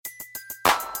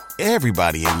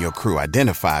Everybody in your crew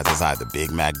identifies as either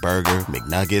Big Mac Burger,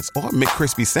 McNuggets, or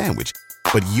McCrispy Sandwich.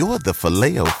 But you're the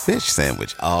Filet-O-Fish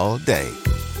Sandwich all day.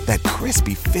 That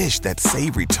crispy fish, that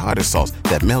savory tartar sauce,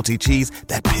 that melty cheese,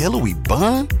 that pillowy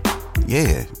bun.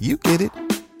 Yeah, you get it.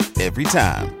 Every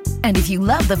time. And if you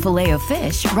love the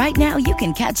Filet-O-Fish, right now you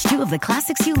can catch two of the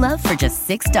classics you love for just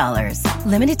 $6.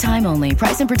 Limited time only.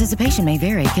 Price and participation may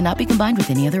vary. Cannot be combined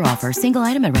with any other offer. Single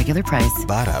item at regular price.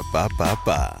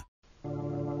 Ba-da-ba-ba-ba.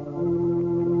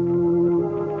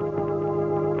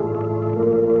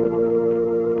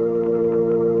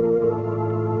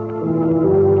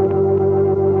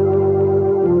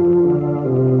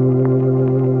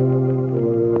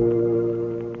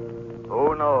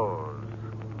 Who knows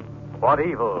what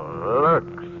evil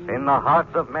lurks in the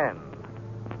hearts of men?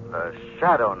 The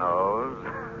Shadow knows.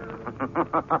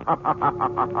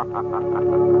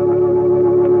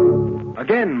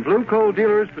 Again, Blue Coal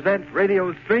Dealers present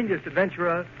radio's strangest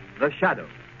adventurer, The Shadow.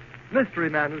 Mystery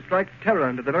man who strikes terror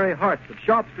into the very hearts of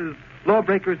shopsters,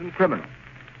 lawbreakers, and criminals.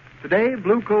 Today,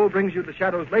 Blue Coal brings you The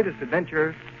Shadow's latest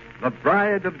adventure, The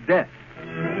Bride of Death.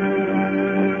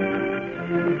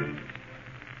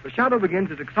 The Shadow begins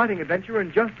his exciting adventure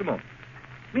in just a moment.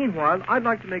 Meanwhile, I'd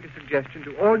like to make a suggestion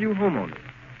to all you homeowners.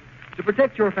 To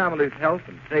protect your family's health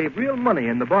and save real money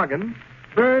in the bargain,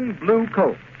 burn Blue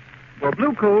Coal. For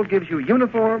Blue Coal gives you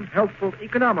uniform, healthful,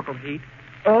 economical heat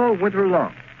all winter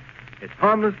long. Its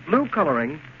harmless blue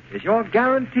coloring is your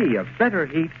guarantee of better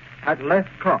heat at less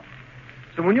cost.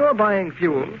 So when you're buying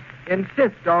fuel,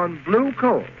 insist on Blue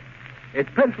Coal. It's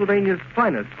Pennsylvania's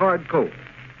finest hard coal.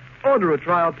 Order a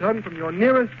trial ton from your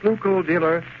nearest Blue Coal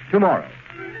dealer tomorrow.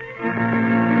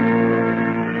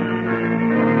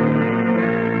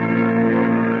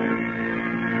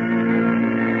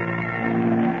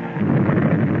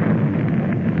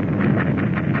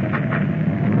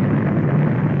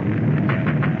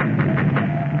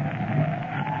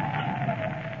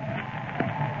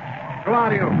 Who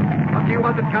are you? What do you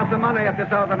want at Casa Money at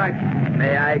this hour of the night?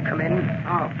 May I come in?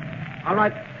 Oh, all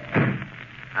right.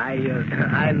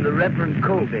 I'm the Reverend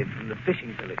Colby from the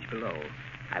fishing village below.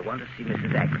 I want to see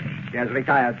Mrs. Ackley. She has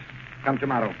retired. Come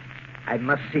tomorrow. I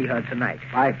must see her tonight.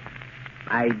 Why?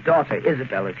 My daughter,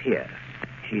 Isabel, is here.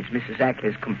 She's Mrs.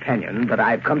 Ackley's companion, but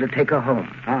I've come to take her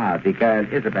home. Ah, the girl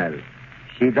Isabel.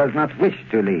 She does not wish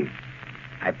to leave.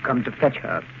 I've come to fetch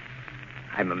her.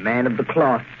 I'm a man of the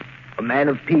cloth, a man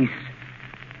of peace.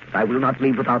 But I will not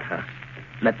leave without her.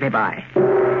 Let me by.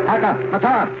 Parker,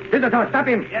 Matar, visitor, stop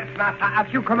him. Yes, master,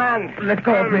 as you command. Let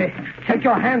go of me. Take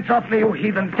your hands off me, you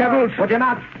heathen devils. Put him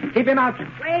out. Keep him out.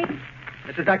 Wait.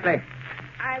 Mrs. Ackley.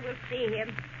 I will see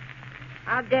him.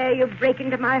 How dare you break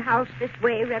into my house this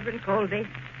way, Reverend Colby?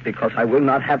 Because I will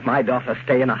not have my daughter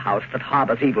stay in a house that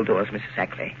harbors evildoers, Mrs.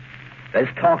 Ackley. There's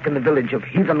talk in the village of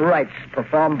heathen rites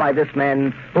performed by this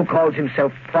man who calls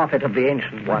himself Prophet of the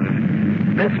Ancient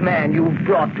One. This man you've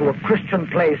brought to a Christian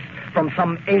place from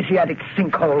some Asiatic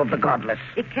sinkhole of the godless.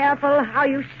 Be careful how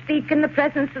you speak in the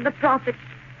presence of the prophet.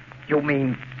 You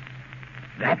mean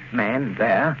that man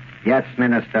there? Yes,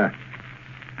 Minister.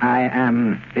 I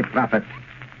am the prophet.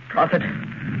 Prophet,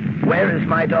 where is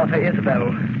my daughter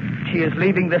Isabel? She is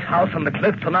leaving this house on the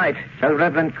cliff tonight. Tell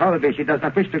Reverend Colby she does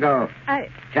not wish to go.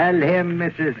 Tell him,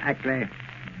 Mrs. Ackley.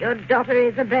 Your daughter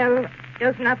Isabel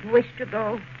does not wish to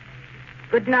go.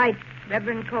 Good night,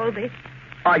 Reverend Colby.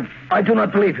 I do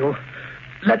not believe you.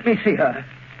 Let me see her.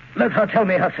 Let her tell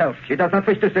me herself. She does not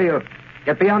wish to see you.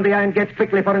 Get beyond the iron gates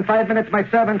quickly, for in 5 minutes my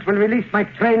servants will release my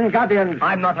trained guardians.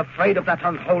 I'm not afraid of that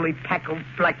unholy pack of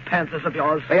Black Panthers of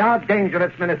yours. They are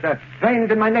dangerous, Minister.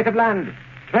 Trained in my native land.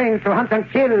 Trained to hunt and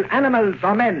kill animals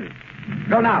or men.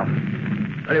 Go now.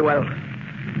 Very well.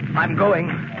 I'm going,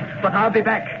 but I'll be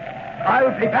back.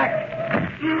 I'll be back.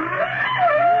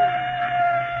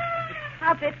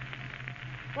 Prophet,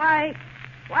 why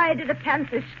did the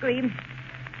panther scream?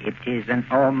 It is an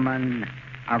omen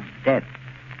of death.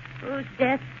 Whose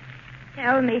death?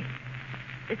 Tell me.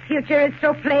 The future is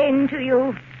so plain to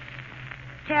you.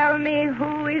 Tell me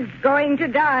who is going to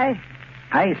die.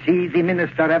 I see the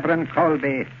minister, Reverend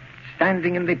Colby,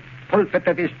 standing in the pulpit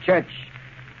of his church,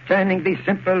 turning the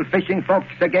simple fishing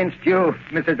folks against you,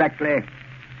 Mrs. Ackley.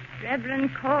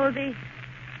 Reverend Colby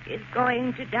is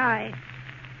going to die.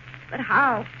 But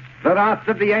how? The wrath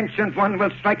of the Ancient One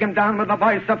will strike him down with the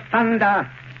voice of thunder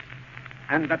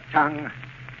and the tongue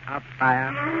of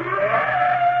fire.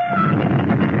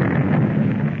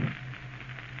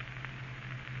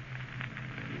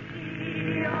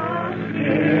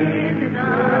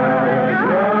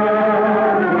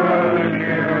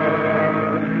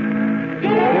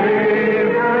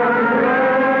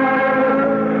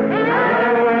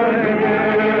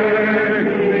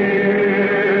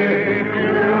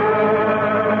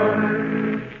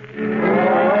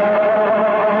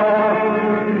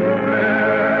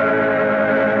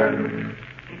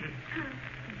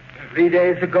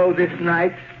 days ago this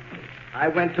night, I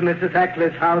went to Mrs.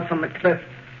 Ackley's house on the cliff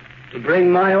to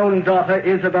bring my own daughter,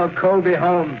 Isabel Colby,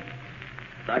 home.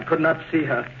 I could not see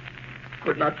her,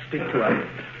 could not speak to her.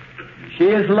 She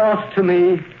is lost to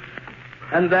me,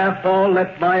 and therefore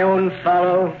let my own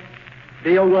sorrow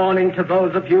be a warning to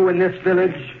those of you in this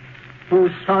village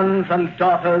whose sons and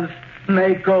daughters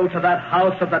may go to that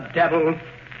house of the devil,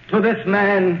 to this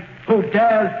man who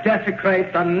dares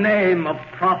desecrate the name of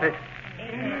prophet.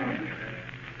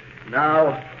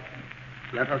 Now,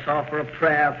 let us offer a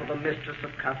prayer for the mistress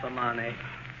of Casamane.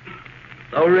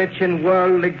 Though rich in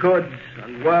worldly goods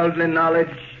and worldly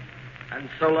knowledge, and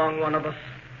so long one of us,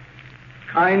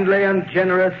 kindly and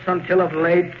generous until of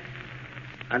late,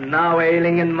 and now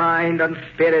ailing in mind and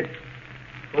spirit,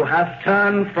 who hath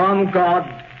turned from God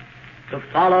to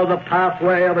follow the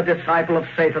pathway of a disciple of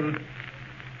Satan.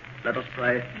 Let us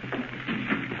pray.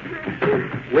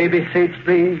 We beseech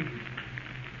thee,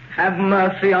 have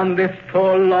mercy on this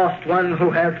poor lost one who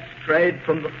hath strayed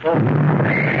from the fold.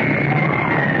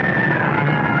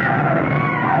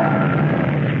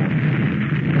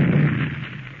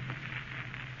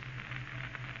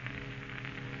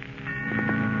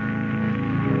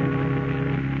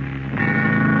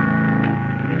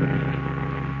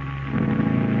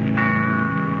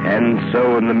 And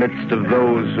so in the midst of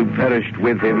those who perished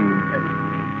with him,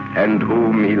 and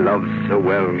whom he loved so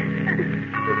well,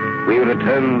 we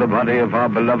return the body of our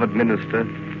beloved minister,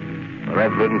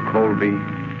 Reverend Colby.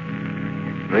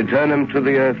 Return him to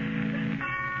the earth,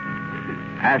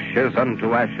 ashes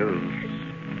unto ashes,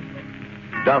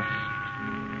 dust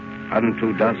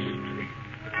unto dust.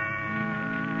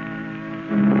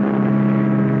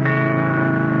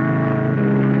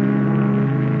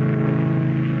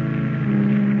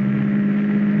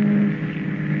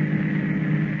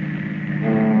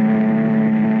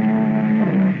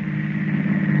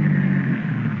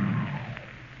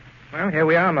 Here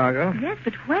we are, Margot. Yes,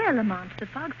 but where, Lamont? The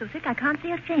fog's so thick I can't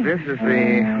see a thing. This is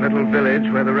the little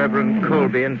village where the Reverend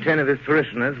Colby and 10 of his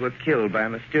parishioners were killed by a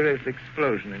mysterious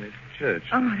explosion in his church.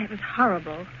 Oh, that was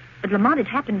horrible. But, Lamont, it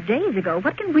happened days ago.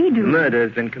 What can we do? Murder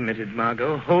has been committed,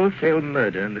 Margot. Wholesale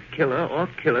murder, and the killer or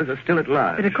killers are still at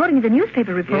large. But according to the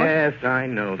newspaper report... Yes, I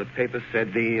know. The paper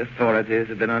said the authorities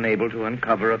have been unable to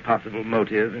uncover a possible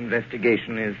motive.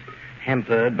 Investigation is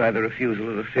hampered by the refusal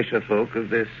of the fisher folk of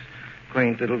this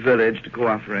quaint little village to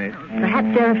cooperate.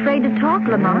 Perhaps they're afraid to talk,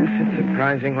 Lamont. It's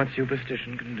surprising what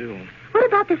superstition can do. What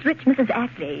about this rich Mrs.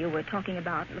 Ackley you were talking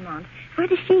about, Lamont? Where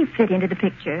does she fit into the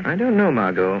picture? I don't know,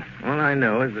 Margot. All I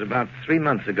know is that about 3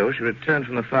 months ago she returned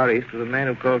from the Far East with a man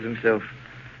who calls himself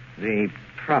the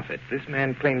Prophet. This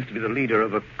man claims to be the leader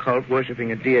of a cult worshipping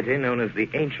a deity known as the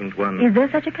Ancient One. Is there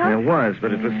such a cult? There was,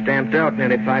 but it was stamped out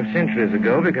nearly 5 centuries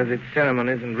ago because its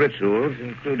ceremonies and rituals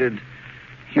included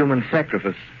human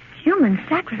sacrifice. Human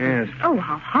sacrifice? Yes. Oh,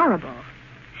 how horrible.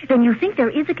 Then you think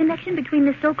there is a connection between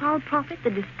the so-called prophet,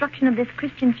 the destruction of this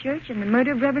Christian church, and the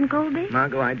murder of Reverend Colby?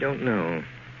 Margot, I don't know.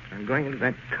 I'm going into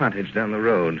that cottage down the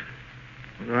road.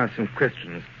 There are some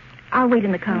Christians. I'll wait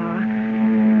in the car.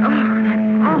 Oh, that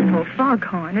awful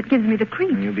foghorn. It gives me the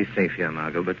creeps. You'll be safe here,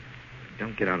 Margot, but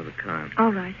don't get out of the car.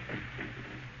 All right.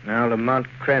 Now, Lamont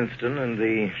Cranston and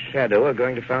the Shadow are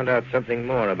going to find out something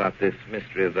more about this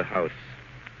mystery of the house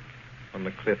on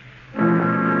the cliff.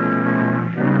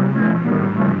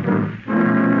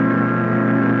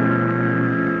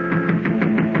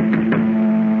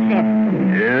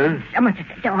 Yes? Someone's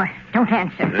at the door. Don't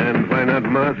answer. And why not,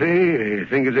 Martha? You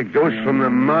think it's a ghost from the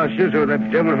marshes or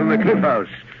that devil from the cliff house?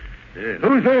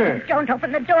 Who's there? Don't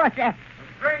open the door, sir.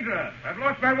 Stranger, I've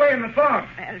lost my way in the fog.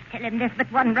 Well, tell him there's but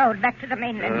one road back to the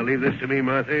mainland. Leave this to me,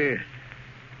 Martha.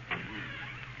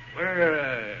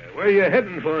 Where are you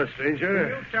heading for, stranger? Will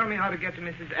you tell me how to get to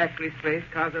Mrs. Ackley's place,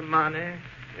 Casamane?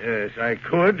 Yes, I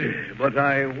could, but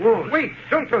I won't. Wait,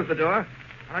 don't close the door.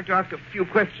 I'd like to ask a few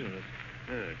questions.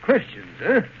 Questions,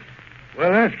 huh?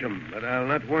 Well, ask them, but I'll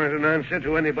not warrant an answer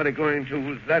to anybody going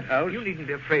to that house. You needn't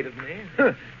be afraid of me.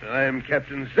 I am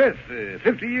Captain Seth.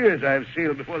 50 years I've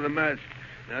sailed before the mast,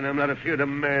 and I'm not afeard of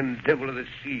man, devil of the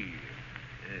sea.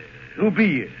 Who be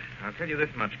you? I'll tell you this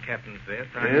much, Captain Seth.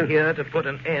 I'm here to put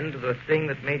an end to the thing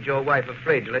that made your wife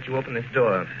afraid to let you open this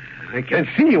door. I can't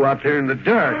see you out there in the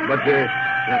dark, but...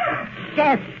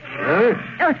 Seth. Huh?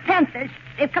 Those panthers.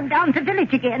 They've come down to the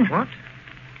village again. What?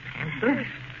 Panthers?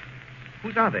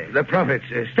 Whose are they? The prophets.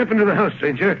 Step into the house,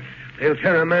 stranger. They'll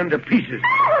tear a man to pieces.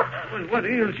 Well, what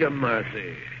ails you,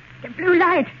 Martha? The blue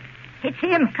light. It's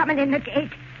him coming in the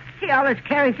gate. He always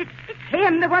carries it. It's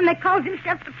him, the one that calls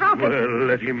himself the prophet. Well,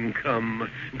 let him come.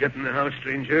 Get in the house,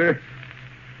 stranger.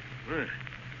 Well,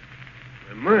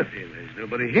 Martha, there's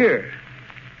nobody here.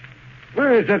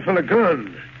 Where is that fellow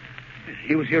gone?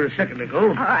 He was here a second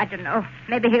ago. Oh, I don't know.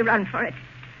 Maybe he run for it.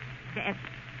 Death.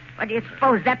 What do you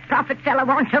suppose that prophet fellow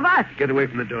wants of us? Get away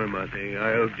from the door, Martha.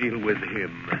 I'll deal with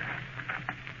him.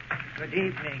 Good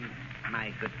evening,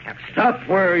 my good captain. Stop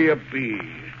where you be.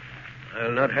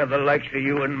 I'll not have the likes of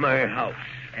you in my house.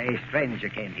 A stranger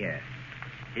came here.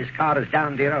 His car is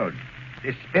down the road.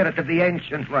 The spirit of the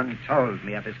Ancient One told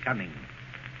me of his coming.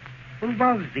 Who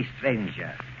was the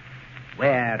stranger?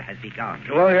 Where has he gone?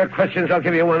 To all your questions, I'll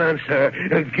give you one answer.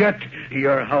 Get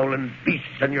your howling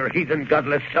beasts and your heathen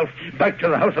godless self back to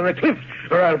the house on the cliff,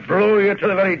 or I'll blow you to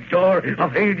the very door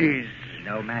of Hades.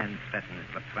 No man threatens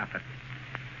the prophet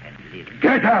and lives.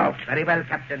 Get out! Very well,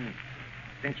 Captain.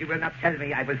 Since you will not tell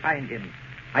me, I will find him.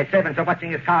 My servants are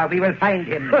watching his car. We will find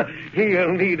him.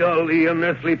 He'll need all the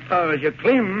unearthly powers you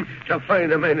claim to find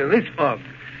a man in this fog.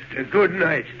 Good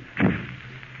night.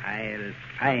 I'll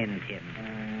find him.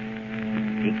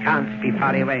 He can't be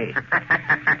far away.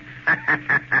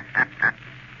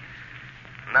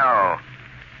 No.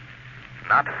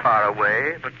 Not far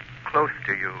away, but close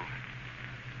to you.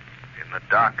 In the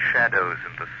dark shadows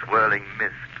and the swirling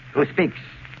mist. Who speaks?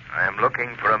 I am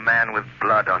looking for a man with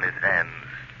blood on his hands.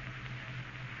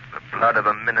 The blood of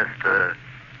a minister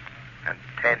and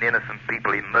 10 innocent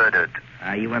people he murdered.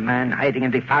 Are you a man hiding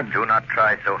in the fog? Do not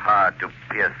try so hard to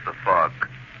pierce the fog.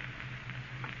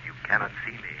 You cannot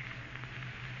see me,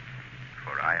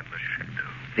 for I am the shadow.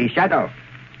 The shadow.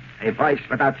 A voice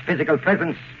without physical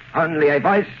presence. Only a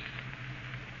voice.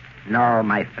 No,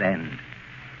 my friend.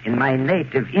 In my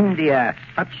native India,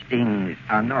 such things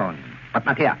are known. But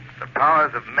not here. The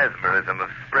powers of mesmerism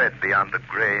have spread beyond the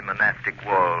gray monastic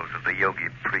walls of the yogi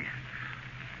priests.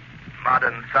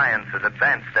 Modern science has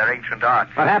advanced their ancient art.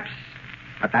 Perhaps.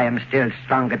 But I am still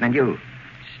stronger than you.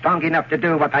 Strong enough to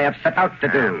do what I have set out to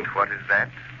do. And what is that?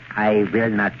 I will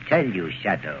not tell you,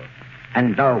 Shadow.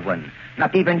 And no one,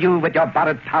 not even you with your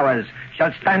borrowed powers,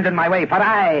 shall stand in my way, for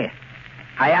I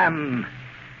am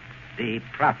the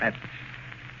prophet.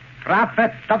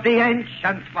 Prophet of the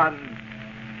Ancient One.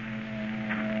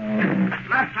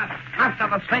 Master,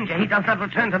 the stranger, he does not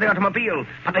return to the automobile,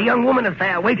 but the young woman is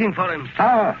there waiting for him.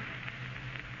 So,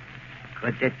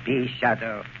 could it be,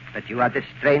 Shadow, that you are the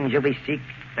stranger we seek,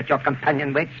 that your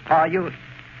companion waits for you?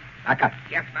 Akka.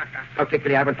 Yes, Master. How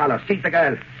quickly I will follow. Seize the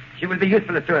girl. She will be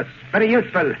useful to us, very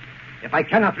useful. If I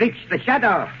cannot reach the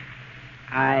Shadow,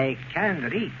 I can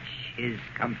reach his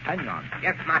companion.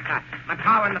 Yes, Master.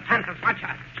 Matau and the Panthers watch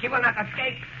her. She will not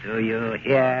escape. Do you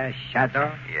hear,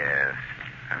 Shadow? Yes,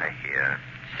 I hear.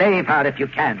 Save her if you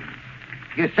can.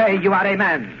 You say you are a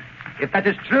man. If that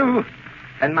is true,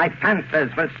 then my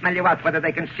Panthers will smell you out whether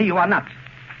they can see you or not.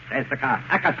 There's the car.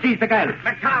 Akka, seize the girl.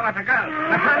 Matau at the girl.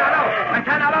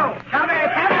 Matau.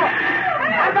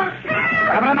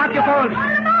 Cover her not, you fools.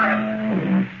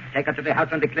 Take her to the house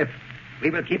on the cliff. We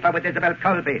will keep her with Isabel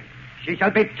Colby. She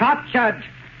shall be tortured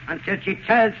until she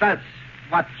tells us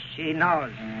what she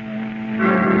knows.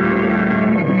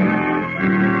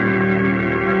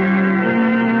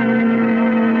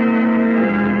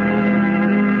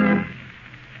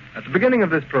 At the beginning of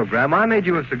this program, I made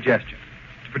you a suggestion.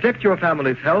 To protect your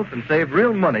family's health and save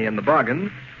real money in the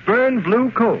bargain, burn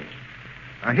blue coal.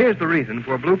 Now, here's the reason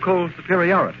for blue coal's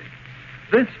superiority.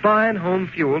 This fine home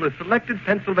fuel is selected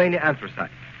Pennsylvania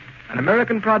anthracite, an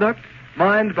American product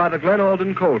mined by the Glen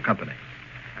Alden Coal Company.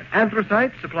 And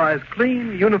anthracite supplies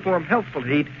clean, uniform, healthful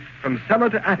heat from cellar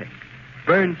to attic,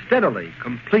 burns steadily,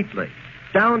 completely,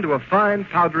 down to a fine,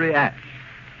 powdery ash.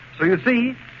 So you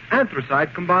see,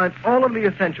 anthracite combines all of the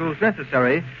essentials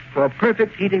necessary for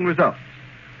perfect heating results.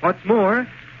 What's more,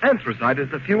 anthracite is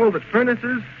the fuel that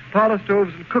furnaces, parlor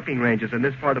stoves, and cooking ranges in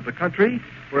this part of the country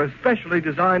were especially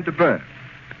designed to burn.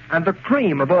 And the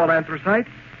cream of all anthracite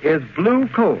is blue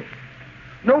coal.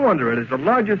 No wonder it is the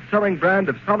largest selling brand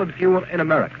of solid fuel in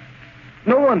America.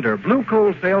 No wonder blue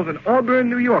coal sales in Auburn,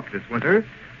 New York this winter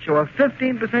show a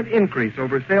 15% increase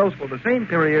over sales for the same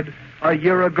period a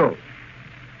year ago.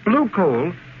 Blue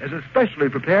coal is especially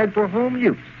prepared for home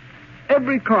use.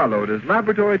 Every carload is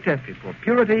laboratory tested for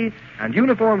purity and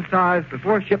uniform size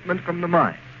before shipment from the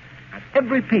mine. And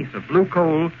every piece of blue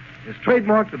coal is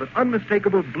trademarked with an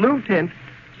unmistakable blue tint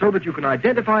so that you can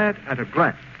identify it at a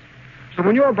glance. So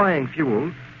when you're buying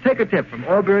fuel, take a tip from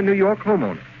Auburn, New York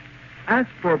homeowners. Ask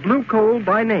for blue coal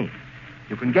by name.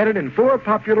 You can get it in 4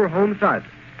 popular home sizes: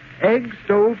 egg,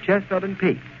 stove, chestnut, and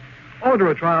pea. Order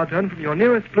a trial ton from your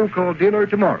nearest blue coal dealer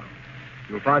tomorrow.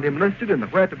 You'll find him listed in the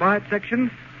Where to Buy It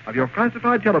section of your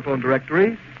classified telephone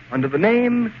directory under the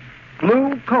name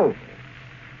Blue Coal.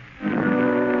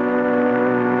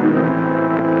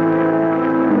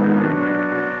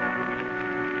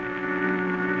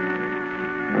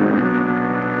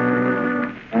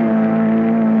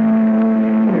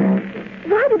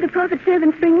 prophet's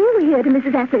servants bring you here to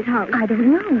Mrs. Ackley's house? I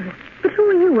don't know. But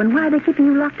who are you, and why are they keeping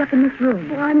you locked up in this room?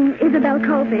 Well, I'm Isabel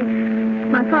Colby.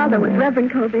 My father was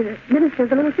Reverend Colby, the minister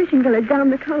of the little fishing village down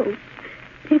the cove.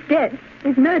 He's dead.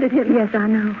 They've murdered him. Yes, I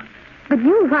know. But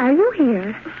why are you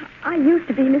here? I used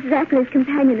to be Mrs. Ackley's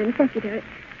companion and secretary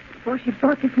before she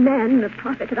brought this man, the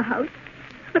prophet, to the house.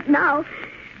 But now,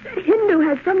 the Hindu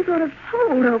has some sort of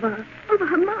hold over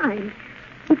her mind.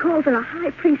 He calls her a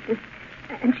high priestess,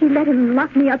 and she let him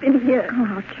lock me up in here. Oh,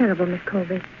 how terrible, Miss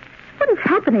Colby. What is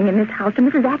happening in this house to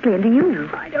Mrs. Ackley and to you?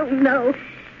 I don't know.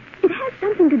 It has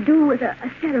something to do with a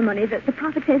ceremony that the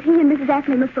prophet says he and Mrs.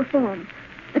 Ackley must perform.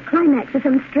 The climax of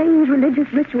some strange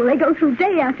religious ritual they go through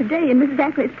day after day in Mrs.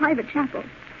 Ackley's private chapel.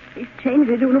 He's changed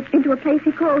it into a place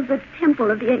he calls the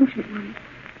Temple of the Ancient One.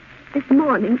 This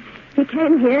morning, he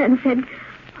came here and said,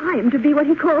 I am to be what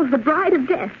he calls the bride of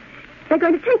death. They're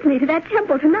going to take me to that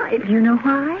temple tonight. Do you know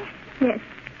why? Yes.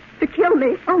 To kill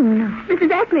me. Oh, no.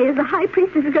 Mrs. Ackley, as the high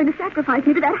priestess, is going to sacrifice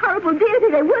me to that horrible deity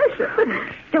they worship.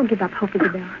 Don't give up hope,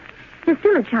 Isabel. There's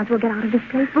still a chance we'll get out of this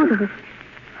place, both of us.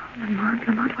 Oh,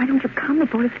 Lamont, why don't you come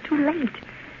before it's too late?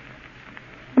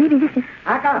 Maybe this is...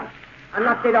 Akka,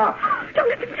 unlock the door. Don't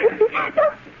let them take me.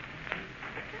 Don't.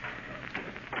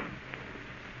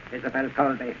 Isabel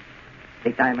Colby,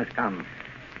 the time has come.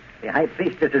 The high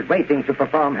priestess is waiting to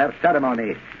perform her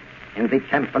ceremony in the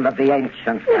temple of the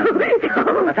ancient. No.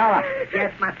 Matawa.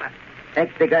 Yes, master.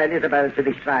 Take the girl Isabel to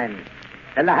the shrine.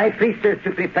 Tell the high priestess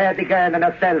to prepare the girl and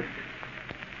herself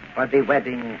for the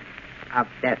wedding of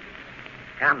death.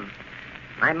 Come.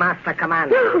 My master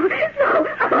commands. No.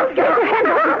 I won't get your hand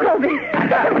off, Colby.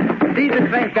 See the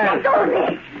strange girl. Let go of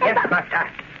me. Yes, master.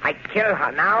 I kill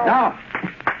her now. No.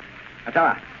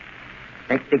 Matawa.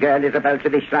 Take the girl Isabel to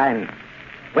the shrine.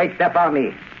 Wait there for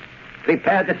me.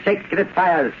 Prepare the sacred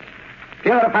fires.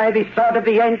 Purify the sword of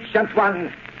the Ancient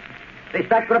One. The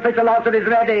sacrificial altar is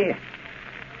ready.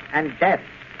 And death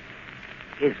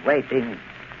is waiting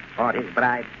for his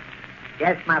bride.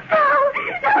 Yes, master.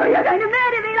 No, you're going to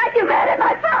murder me like you murdered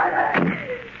my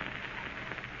father.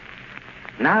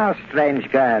 Now,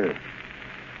 strange girl,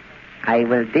 I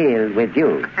will deal with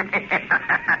you.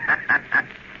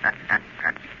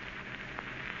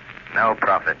 No,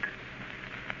 prophet.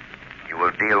 You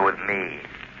will deal with me.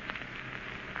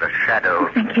 The Shadow. Oh,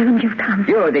 thank heaven you've come.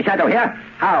 You, the Shadow here?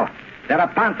 How? There are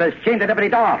panthers chained at every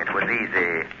door. It was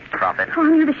easy, prophet. Oh, I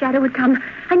knew the Shadow would come.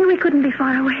 I knew he couldn't be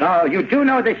far away. Oh, you do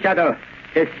know the Shadow.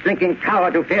 This slinking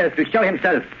coward who fears to show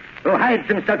himself, who hides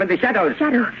himself in the shadows.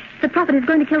 Shadow, the prophet is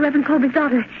going to kill Reverend Colby's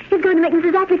daughter. He's going to make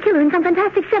Mrs. Ackley kill her in some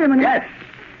fantastic ceremony. Yes.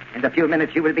 In a few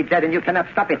minutes you will be dead and you cannot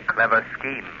stop it. Clever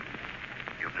scheme.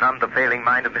 You've numbed the failing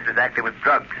mind of Mrs. Ackley with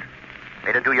drugs.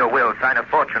 Made her do your will, sign a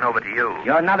fortune over to you.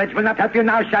 Your knowledge will not help you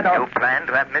now, Shadow. You plan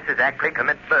to have Mrs. Ackley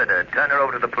commit murder, turn her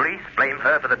over to the police, blame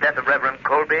her for the death of Reverend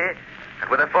Colby, and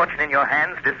with a fortune in your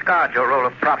hands, discard your role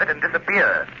of prophet and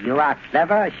disappear. You are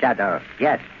clever, Shadow.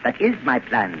 Yes, that is my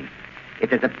plan.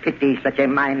 It is a pity such a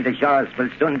mind as yours will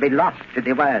soon be lost to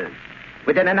the world.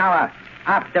 Within an hour,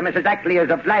 after Mrs. Ackley has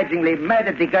obligingly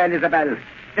murdered the girl Isabel,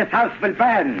 this house will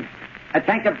burn. A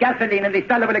tank of gasoline in the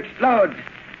cellar will explode.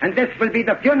 And this will be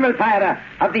the funeral pyre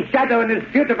of the Shadow and his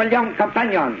beautiful young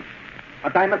companion.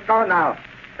 But I must go now.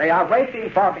 They are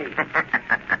waiting for me.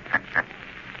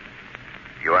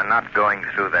 You are not going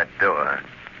through that door.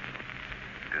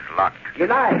 It is locked. You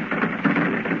lie.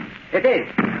 It is.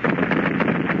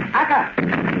 Akka!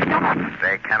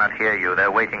 They cannot hear you.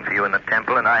 They're waiting for you in the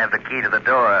temple, and I have the key to the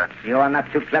door. You are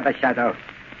not too clever, Shadow.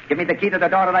 Give me the key to the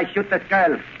door or I shoot this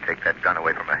girl. Take that gun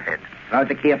away from her head. Throw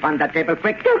the key upon that table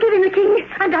quick. Don't give him the key.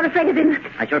 I'm not afraid of him.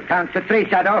 I shall count to 3,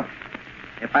 Shadow.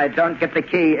 If I don't get the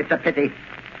key, it's a pity.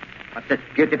 But this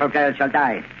beautiful girl shall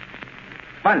die.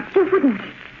 1. You wouldn't.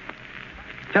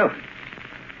 2.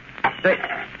 3.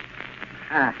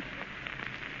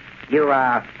 You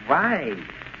are wise,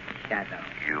 Shadow.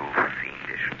 You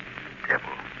fiendish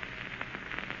devil.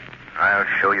 I'll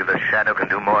show you the Shadow can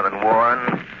do more than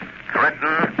warn.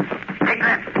 Threaten. Take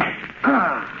that.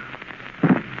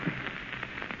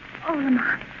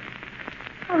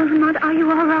 Oh, Lamont, are you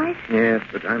all right? Yes,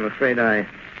 but I'm afraid I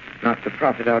knocked the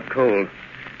prophet out cold.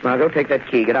 Margot, take that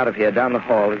key. Get out of here. Down the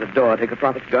hall. There's a door. Take the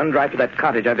prophet's gun. Drive to that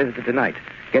cottage I visited tonight.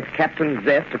 Get Captain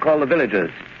Zest to call the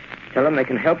villagers. Tell them they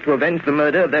can help to avenge the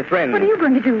murder of their friend. What are you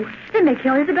going to do? They may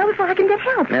kill Isabel before I can get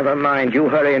help. Never mind. You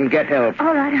hurry and get help.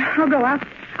 All right, I'll go out.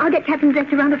 I'll get Captain Zest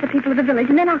to round up the people of the village,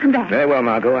 and then I'll come back. Very well,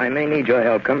 Margot. I may need your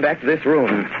help. Come back to this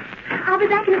room. I'll be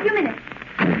back in a few minutes.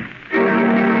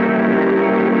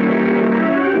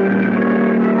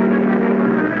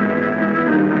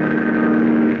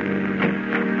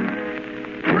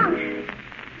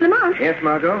 Lamont. Yes,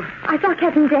 Margot? I saw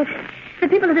Captain Death. The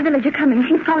people of the village are coming.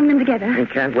 He's calling them together. You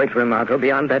can't wait for him, Margot.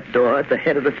 Beyond that door, at the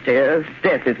head of the stairs,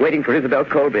 Death is waiting for Isabel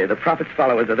Colby. The prophet's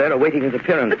followers are there awaiting his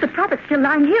appearance. But the prophet's still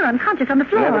lying here, unconscious on the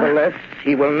floor. Nevertheless,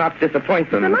 he will not disappoint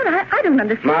them. Lamont, I don't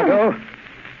understand. Margot,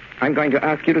 I'm going to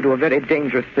ask you to do a very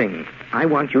dangerous thing. I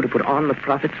want you to put on the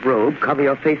prophet's robe, cover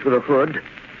your face with a hood,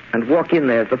 and walk in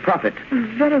there as the prophet.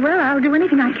 Very well. I'll do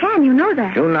anything I can. You know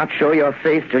that. Do not show your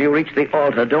face till you reach the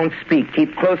altar. Don't speak.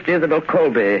 Keep close to Isabel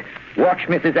Colby. Watch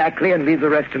Mrs. Ackley and leave the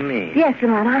rest to me. Yes,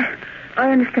 Lamont.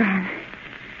 I understand.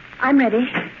 I'm ready.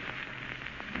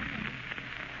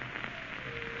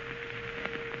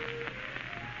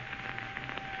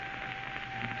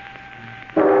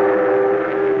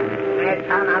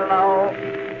 Metanalo,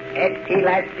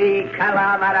 etilasi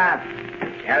calavara,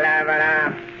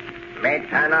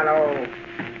 metanalo,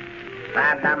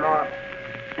 sadamos.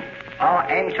 O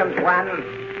ancient one,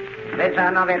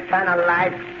 vision of eternal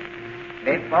life,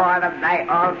 before thy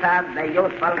altar the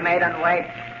youthful maiden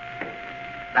waits.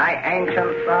 Thy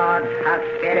ancient sword,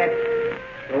 her spirit,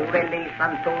 to release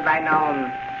unto thine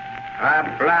own. Her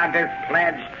blood is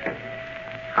pledged,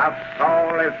 her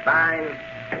soul is thine.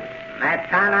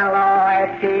 Metanalo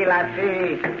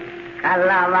etilasi,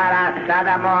 calavara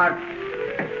sadamor.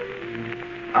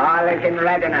 All is in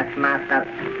readiness, master.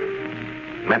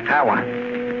 Matawa,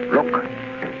 look.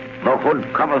 The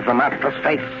hood covers the master's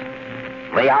face.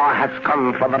 The hour has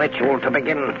come for the ritual to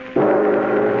begin.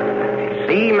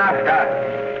 See, master.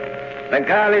 The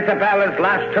girl Isabel is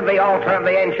lashed to the altar of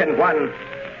the Ancient One.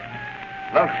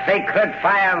 The sacred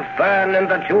fires burn in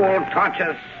the jeweled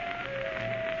torches.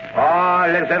 All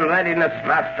is in readiness,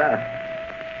 master.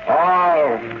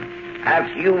 All as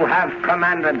you have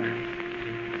commanded.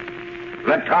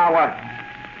 Matawa,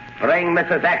 bring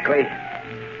Mrs. Ackley.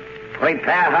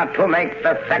 Prepare her to make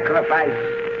the sacrifice.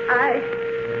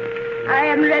 I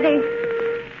am ready.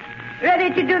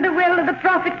 Ready to do the will of the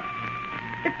prophet.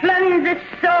 To plunge this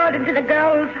sword into the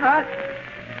girl's heart.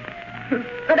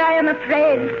 But I am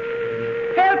afraid.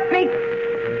 Help me.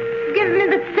 Give me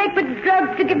the sacred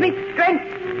drug to give me strength.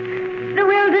 The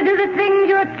will to do the things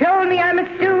you have told me I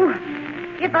must do.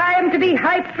 If I am to be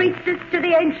high priestess to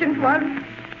the Ancient One.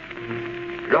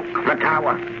 Look,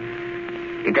 Matawa.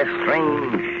 It is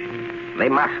strange. The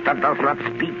master does not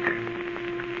speak.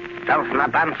 Does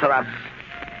not answer us.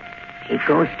 He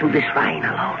goes to the shrine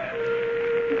alone.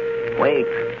 Wait.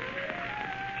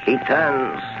 He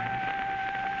turns.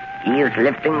 He is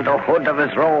lifting the hood of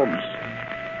his robes.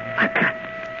 But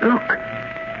look.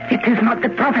 It is not the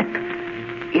prophet.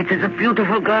 It is a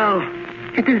beautiful girl.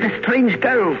 It is the strange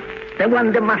girl. The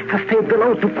one the master stayed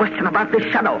below to question about the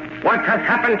shadow. What has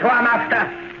happened to our master?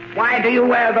 Why do you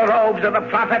wear the robes of the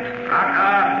prophet?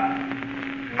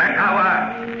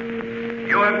 Matawa,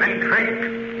 you have been tricked.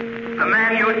 The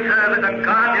man you serve as a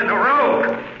god is a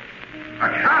rogue. A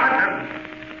charlatan.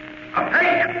 A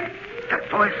fake. That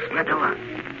voice, Matawa.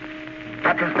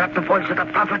 That is not the voice of the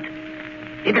prophet.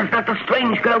 It is not the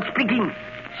strange girl speaking.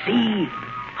 See,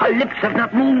 her lips have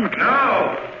not moved.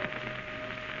 No.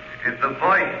 It is the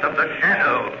voice of the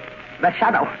shadow. The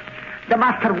shadow. The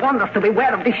master warned us to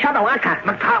beware of the shadow, Aka.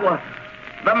 Matawa,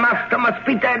 the master must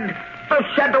be dead. The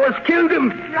shadow has killed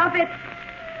him. Prophet,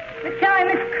 the time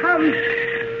has come.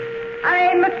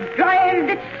 I must drive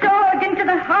this sword into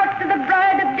the heart of the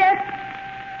bride of death.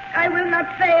 I will not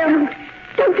fail.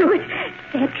 Don't do it.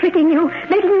 They're tricking you,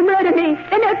 making you murder me,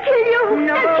 and they'll kill you.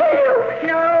 No, they'll kill you.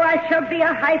 No, I shall be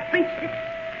a high priestess.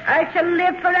 I shall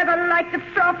live forever like the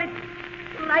prophet,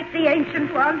 like the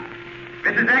Ancient One.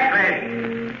 Mrs.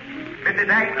 Ackley. Mrs.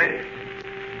 Ackley.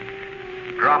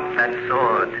 Drop that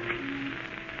sword.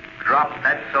 Drop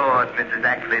that sword, Mrs.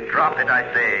 Ackley. Drop it, I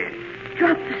say.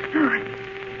 Drop the sword.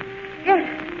 Yes,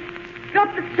 drop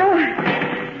the sword.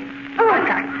 Oh,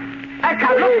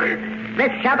 Aka, look.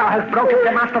 This shadow has broken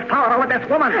the master's power over this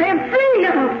woman. I am free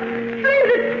now. Free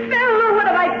the spell. Oh, what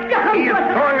have I done? He is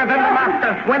stronger than the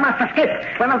master. We must escape.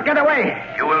 We must get away.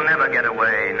 You will never get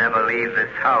away. Never leave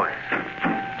this house.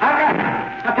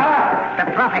 Matawa, the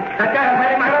prophet. The girl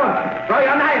is in my room. Throw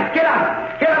your knives. Kill her.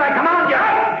 Kill her, I command you.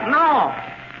 No.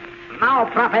 No,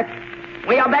 prophet.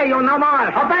 We obey you no more.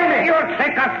 Obey me. You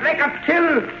take us, make us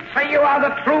kill. Say you are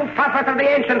the true prophet of the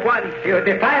Ancient One. You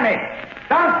defy me.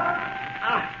 Don't.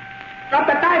 Drop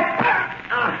the knife.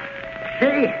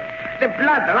 See, the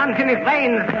blood runs in his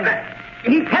veins.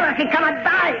 He tells us he cannot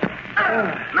die.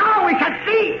 No, we shall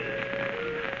see.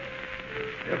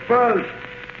 You fools.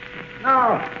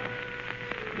 Now.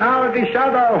 Now the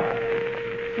shadow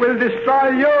will destroy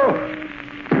you.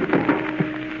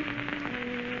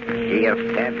 She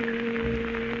is dead.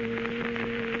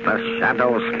 The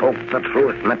shadow spoke the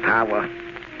truth, Matawa.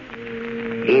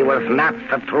 He was not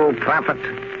the true prophet.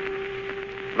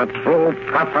 The true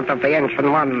prophet of the Ancient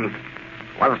One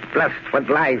was blessed with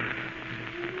life,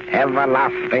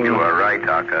 everlasting. You are right,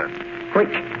 Arca. Quick,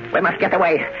 we must get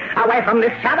away from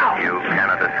this shadow. You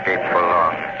cannot escape for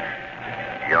long.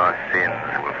 Your sins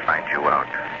will find you out.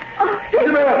 Oh,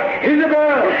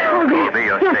 Isabel! Oh, Phoebe,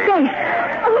 you're safe.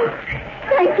 Oh,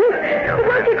 thank you.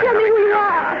 Won't you tell me who you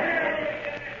are?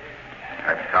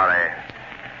 I'm sorry,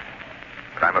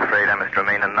 but I'm afraid I must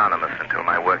remain anonymous until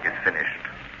my work is finished.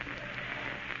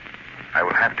 I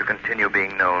will have to continue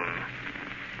being known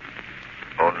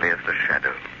only as the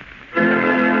Shadow.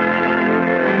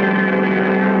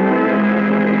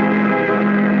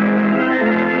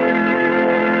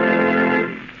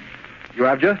 You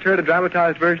have just heard a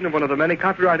dramatized version of one of the many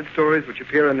copyrighted stories which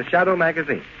appear in the Shadow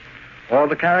magazine. All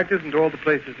the characters and all the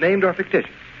places named are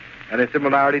fictitious. Any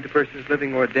similarity to persons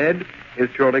living or dead is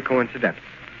purely coincidental.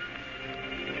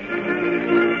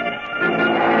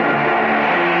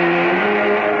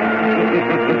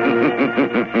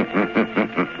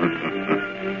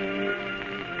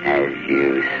 As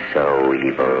you sow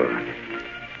evil,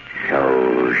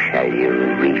 so shall you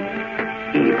reap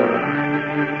evil.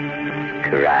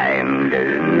 Crime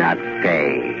does not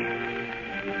pay.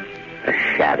 The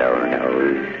Shadow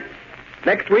knows.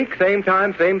 Next week, same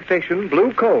time, same station,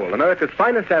 Blue Coal, America's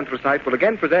finest anthracite, will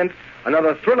again present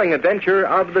another thrilling adventure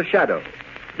of the Shadow.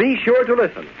 Be sure to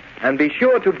listen, and be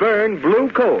sure to burn Blue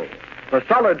Coal, the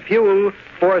solid fuel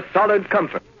for solid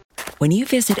comfort. When you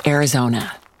visit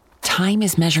Arizona, time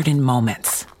is measured in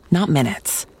moments, not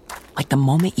minutes. Like the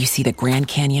moment you see the Grand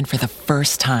Canyon for the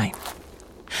first time.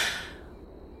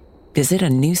 Visit a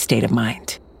new state of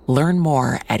mind. Learn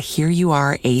more at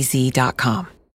hereyouareaz.com.